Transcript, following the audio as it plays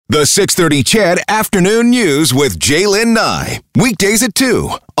The 6:30 CHED Afternoon News with Jaylen Nye. Weekdays at 2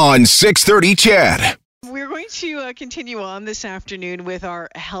 on 6:30 CHED. We're going to continue on this afternoon with our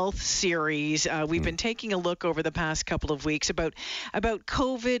health series. We've been taking a look over the past couple of weeks about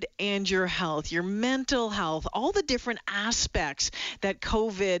COVID and your health, your mental health, all the different aspects that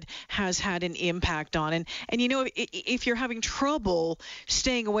COVID has had an impact on. And you know, if you're having trouble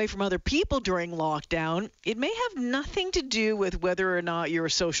staying away from other people during lockdown, it may have nothing to do with whether or not you're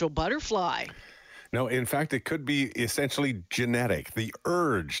a social butterfly. No, in fact, it could be essentially genetic. The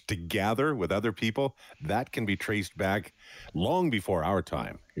urge to gather with other people, that can be traced back long before our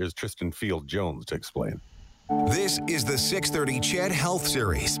time. Here's Tristan Field-Jones to explain. This is the 6:30 CHED Health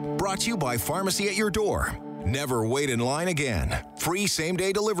Series, brought to you by Pharmacy at Your Door. Never wait in line again. Free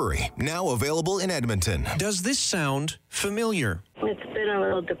same-day delivery, now available in Edmonton. Does this sound familiar? It's been a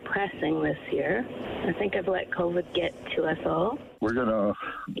little depressing this year. I think I've let COVID get to us all. We're going to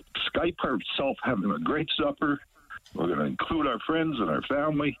Skype ourselves having a great supper. We're going to include our friends and our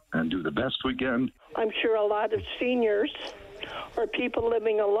family and do the best we can. I'm sure a lot of seniors or people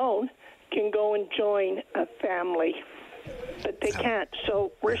living alone can go and join a family, but they can't.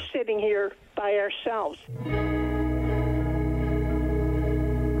 So we're sitting here by ourselves.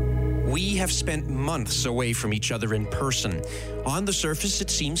 We have spent months away from each other in person. On the surface, it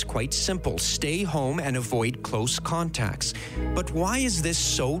seems quite simple. Stay home and avoid close contacts. But why is this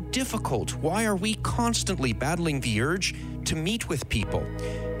so difficult? Why are we constantly battling the urge to meet with people?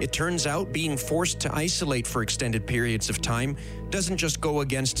 It turns out being forced to isolate for extended periods of time doesn't just go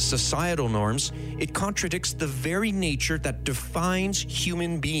against societal norms, it contradicts the very nature that defines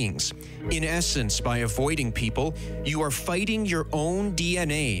human beings. In essence, by avoiding people, you are fighting your own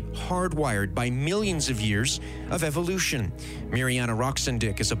DNA, hardwired by millions of years of evolution. Mariana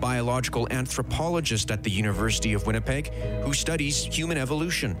Roxendick is a biological anthropologist at the University of Winnipeg who studies human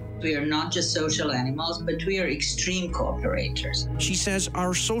evolution. We are not just social animals, but we are extreme cooperators. She says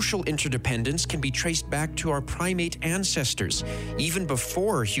our social interdependence can be traced back to our primate ancestors, even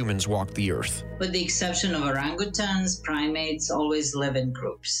before humans walked the earth. With the exception of orangutans, primates always live in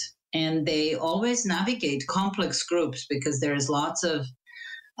groups. And they always navigate complex groups because there's lots of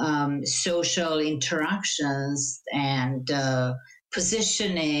social interactions and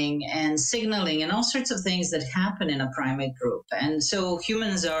positioning and signaling and all sorts of things that happen in a primate group. And so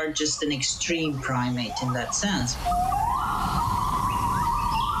humans are just an extreme primate in that sense.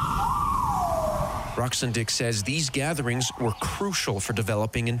 Roxendick says these gatherings were crucial for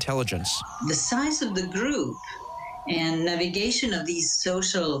developing intelligence. The size of the group and navigation of these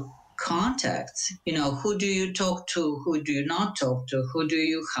social contacts, you know, who do you talk to, who do you not talk to, who do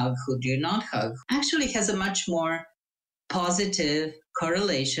you hug, who do you not hug, actually has a much more positive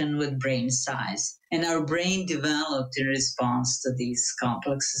correlation with brain size. And our brain developed in response to these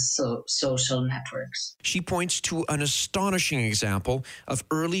complex social networks. She points to an astonishing example of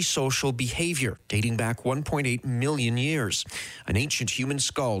early social behavior dating back 1.8 million years. An ancient human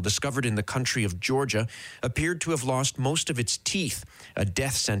skull discovered in the country of Georgia appeared to have lost most of its teeth, a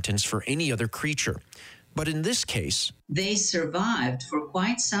death sentence for any other creature. But in this case, they survived for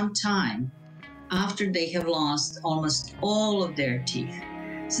quite some time after they have lost almost all of their teeth.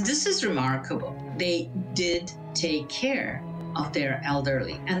 So this is remarkable. They did take care of their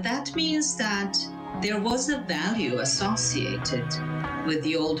elderly. And that means that there was a value associated with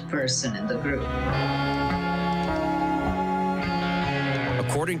the old person in the group.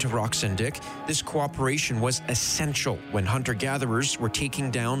 According to Roxendick, this cooperation was essential when hunter-gatherers were taking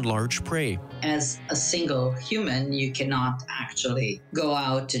down large prey. As a single human, you cannot actually go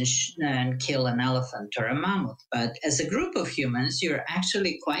out and kill an elephant or a mammoth. But as a group of humans, you're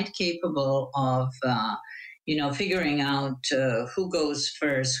actually quite capable of figuring out who goes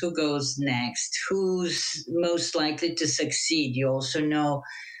first, who goes next, who's most likely to succeed. You also know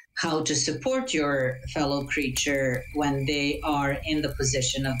how to support your fellow creature when they are in the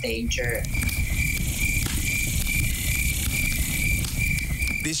position of danger.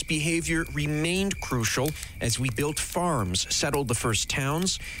 This behavior remained crucial as we built farms, settled the first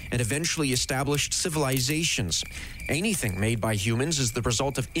towns, and eventually established civilizations. Anything made by humans is the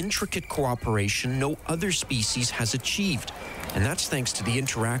result of intricate cooperation no other species has achieved. And that's thanks to the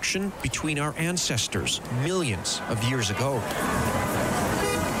interaction between our ancestors millions of years ago.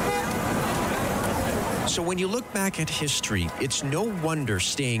 So when you look back at history, it's no wonder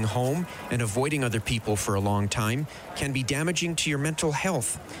staying home and avoiding other people for a long time can be damaging to your mental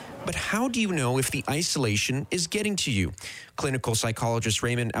health. But how do you know if the isolation is getting to you? Clinical psychologist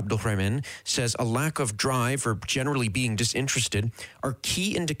Raymond Abdulrahman says a lack of drive or generally being disinterested are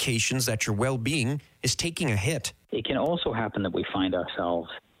key indications that your well-being is taking a hit. It can also happen that we find ourselves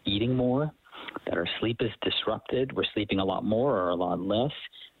eating more, that our sleep is disrupted. We're sleeping a lot more or a lot less.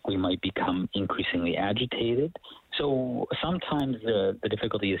 We might become increasingly agitated. So sometimes the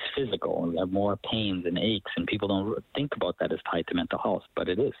difficulty is physical. We have more pains and aches, and people don't think about that as tied to mental health, but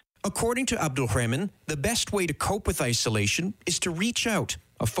it is. According to Abdulrahman, the best way to cope with isolation is to reach out.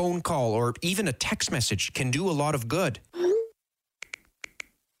 A phone call or even a text message can do a lot of good.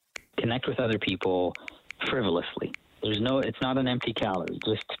 Connect with other people frivolously. It's not an empty calorie.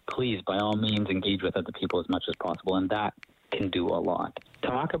 Just please, by all means, engage with other people as much as possible, and that can do a lot.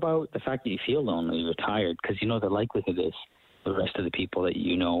 Talk about the fact that you feel lonely, you're tired, because the likelihood is the rest of the people that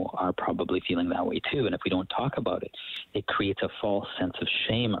you know are probably feeling that way too. And if we don't talk about it, it creates a false sense of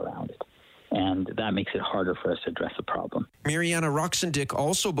shame around it. And that makes it harder for us to address the problem. Mariana Roxendick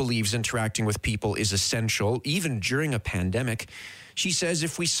also believes interacting with people is essential, even during a pandemic. She says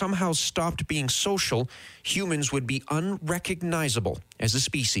if we somehow stopped being social, humans would be unrecognizable as a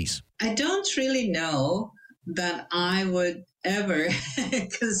species. I don't really know that I would ever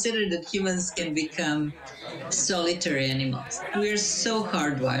consider that humans can become solitary animals. We're so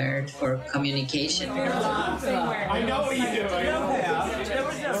hardwired for communication. I know what you do.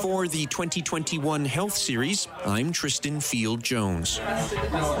 For the 2021 Health Series, I'm Tristan Field-Jones.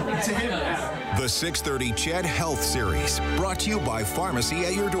 The 630 CHED Health Series, brought to you by Pharmacy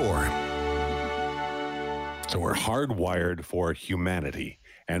at Your Door. So we're hardwired for humanity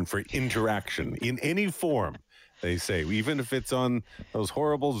and for interaction in any form. They say, even if it's on those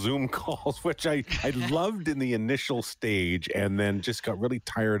horrible Zoom calls, which I loved in the initial stage and then just got really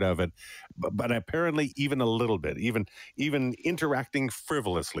tired of it. But apparently even a little bit, even interacting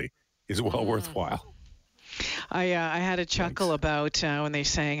frivolously is well worthwhile. I had a chuckle about when they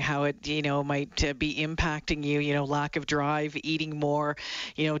saying how it might be impacting you, lack of drive, eating more,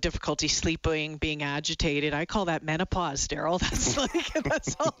 difficulty sleeping, being agitated. I call that menopause, Daryl.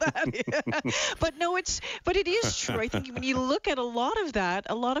 That's all that is. But it is true. I think when you look at a lot of that,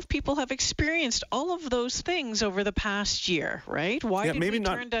 a lot of people have experienced all of those things over the past year, right? Why did we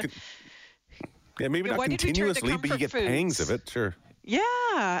turn to maybe not continuously, but you get pangs of it, sure. Yeah,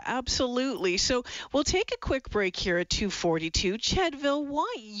 absolutely. So we'll take a quick break here at 2:42. Chedville,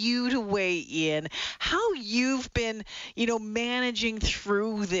 want you to weigh in how you've been, managing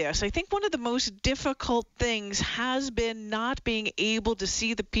through this. I think one of the most difficult things has been not being able to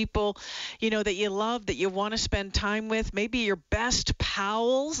see the people, that you love, that you want to spend time with, maybe your best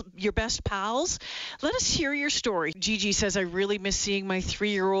pals. Let us hear your story. Gigi says, I really miss seeing my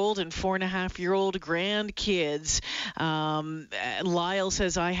 3-year-old and 4.5-year-old grandkids. Lyle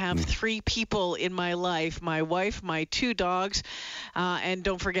says, I have 3 people in my life, my wife, my 2 dogs, and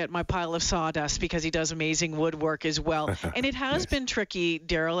don't forget my pile of sawdust because he does amazing woodwork as well. And it has been tricky,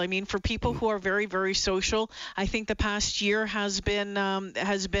 Daryl. I mean, for people who are very, very social, I think the past year has been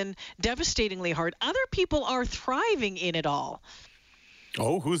devastatingly hard. Other people are thriving in it all.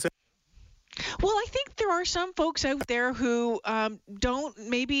 Oh, who's that? Well, I think there are some folks out there who don't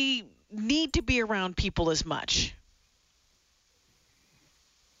maybe need to be around people as much.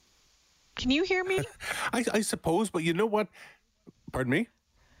 Can you hear me? I suppose, but you know what? Pardon me?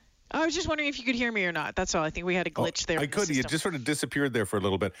 I was just wondering if you could hear me or not. That's all. I think we had a glitch there. I could. You just sort of disappeared there for a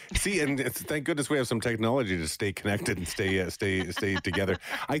little bit. See, and thank goodness we have some technology to stay connected and stay together.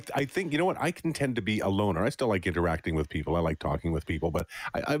 I think, you know what? I can tend to be a loner. I still like interacting with people. I like talking with people, but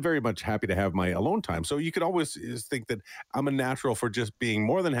I'm very much happy to have my alone time. So you could always think that I'm a natural for just being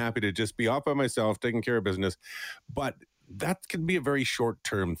more than happy to just be off by myself, taking care of business. But that can be a very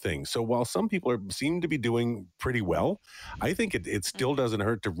short-term thing. So while some people seem to be doing pretty well, I think it still doesn't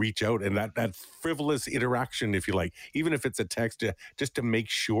hurt to reach out and that frivolous interaction, if you like, even if it's a text, just to make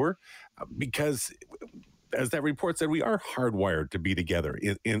sure, because as that report said, we are hardwired to be together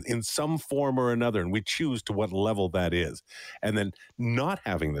in some form or another, and we choose to what level that is, and then not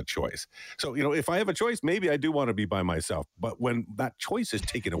having the choice. So, if I have a choice, maybe I do want to be by myself, but when that choice is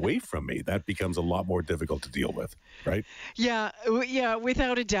taken away from me, that becomes a lot more difficult to deal with, right? Yeah,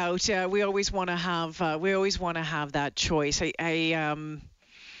 without a doubt. We always want to have that choice.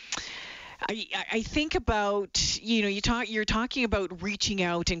 I think about, you're talking about reaching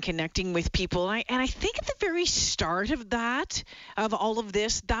out and connecting with people. And I think at the very start of all of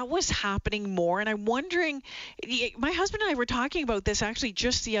this, that was happening more. And I'm wondering, my husband and I were talking about this actually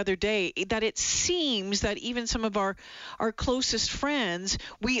just the other day, that it seems that even some of our closest friends,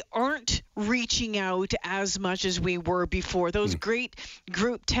 we aren't reaching out as much as we were before. Those great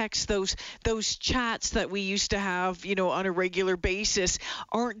group texts, those chats that we used to have, on a regular basis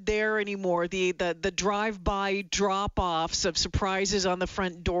aren't there anymore. more. The drive-by drop-offs of surprises on the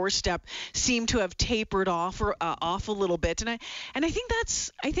front doorstep seem to have tapered off off a little bit, and I think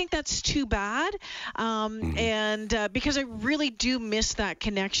that's too bad. And because I really do miss that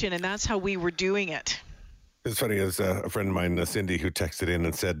connection, and that's how we were doing it. It's funny, as a friend of mine, Cindy, who texted in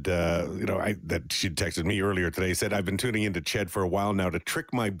and said, that she texted me earlier today, said, I've been tuning into CHED for a while now to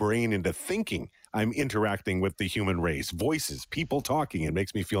trick my brain into thinking I'm interacting with the human race. Voices, people talking, it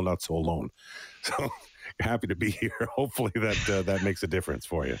makes me feel not so alone. So happy to be here. Hopefully that makes a difference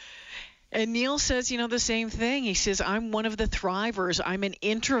for you. And Neil says, the same thing. He says, I'm one of the thrivers. I'm an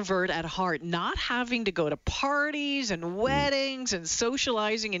introvert at heart. Not having to go to parties and weddings and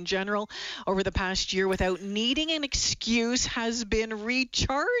socializing in general over the past year without needing an excuse has been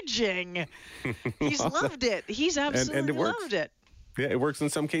recharging. He's loved it. He's absolutely loved it. Yeah, it works in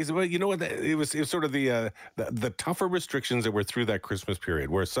some cases. But you know what? It was sort of the tougher restrictions that were through that Christmas period,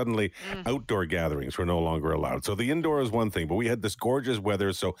 where suddenly outdoor gatherings were no longer allowed. So the indoor is one thing, but we had this gorgeous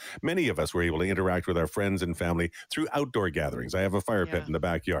weather, so many of us were able to interact with our friends and family through outdoor gatherings. I have a fire pit in the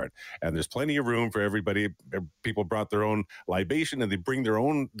backyard, and there's plenty of room for everybody. People brought their own libation, and they bring their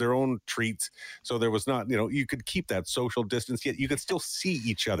own treats. So there was not, you could keep that social distance, yet you could still see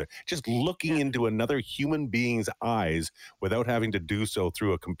each other. Just looking into another human being's eyes without having to do so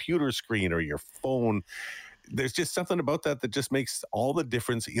through a computer screen or your phone. There's just something about that just makes all the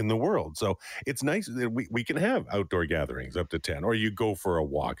difference in the world. So it's nice that we can have outdoor gatherings up to 10, or you go for a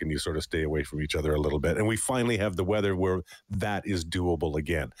walk and you sort of stay away from each other a little bit. And we finally have the weather where that is doable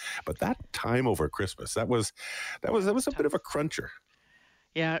again. But that time over Christmas, that was a bit of a cruncher.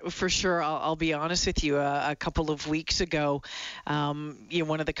 Yeah, for sure. I'll be honest with you. A couple of weeks ago,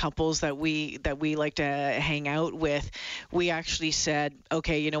 one of the couples that we like to hang out with, we actually said,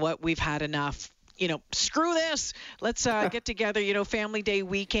 okay, you know what? We've had enough. Screw this. Let's get together. Family day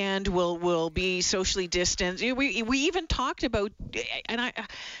weekend. We'll be socially distanced. We even talked about, and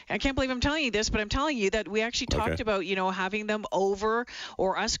I can't believe I'm telling you this, but I'm telling you that we actually talked about, having them over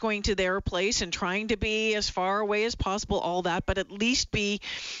or us going to their place and trying to be as far away as possible, all that, but at least be,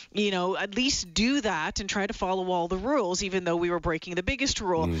 at least do that and try to follow all the rules, even though we were breaking the biggest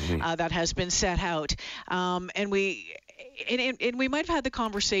rule that has been set out. And we might have had the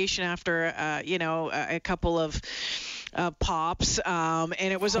conversation after, a couple of pops, and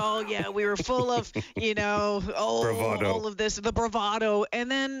it was all, we were full of, all of this, the bravado.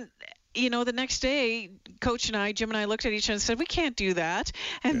 And then, the next day, Coach and I, Jim and I, looked at each other and said, we can't do that.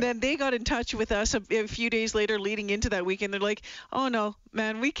 And then they got in touch with us a few days later leading into that weekend. They're like, oh, no,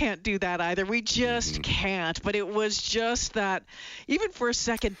 man, we can't do that either. We just can't. But it was just that, even for a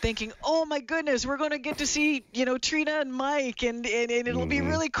second, thinking, oh, my goodness, we're going to get to see, Trina and Mike, and it'll be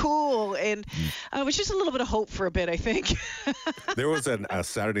really cool. And it was just a little bit of hope for a bit, I think. There was a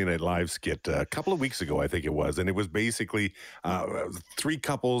Saturday Night Live skit a couple of weeks ago, I think it was, and it was basically three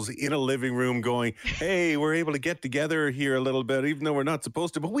couples in a living room going, hey, we're able to get together here a little bit, even though we're not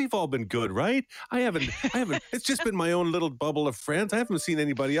supposed to, but we've all been good, right? I haven't, it's just been my own little bubble of friends. I haven't seen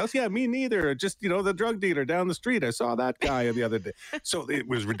anybody else. Yeah, me neither. Just, the drug dealer down the street. I saw that guy the other day. So it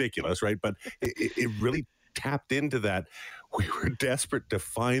was ridiculous, right? But it really tapped into that. We were desperate to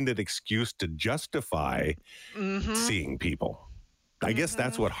find an excuse to justify seeing people. I guess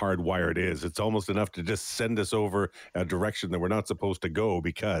that's what hardwired is. It's almost enough to just send us over a direction that we're not supposed to go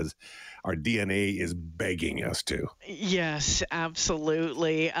because our DNA is begging us to. Yes,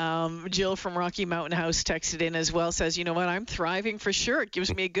 absolutely. Jill from Rocky Mountain House texted in as well, says, you know what, I'm thriving for sure. It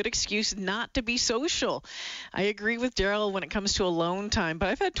gives me a good excuse not to be social. I agree with Daryl when it comes to alone time, but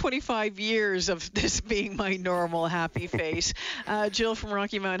I've had 25 years of this being my normal happy face. Jill from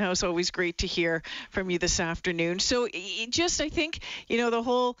Rocky Mountain House, always great to hear from you this afternoon. So I think, the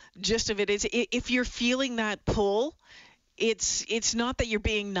whole gist of it is if you're feeling that pull, it's not that you're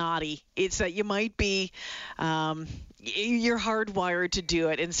being naughty. It's that you might be, you're hardwired to do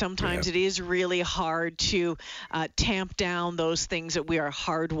it. And sometimes it is really hard to tamp down those things that we are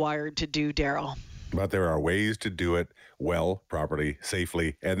hardwired to do, Daryl. But there are ways to do it well, properly,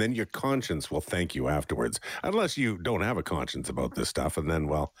 safely, and then your conscience will thank you afterwards. Unless you don't have a conscience about this stuff, and then,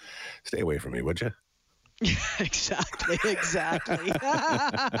 well, stay away from me, would you? Exactly.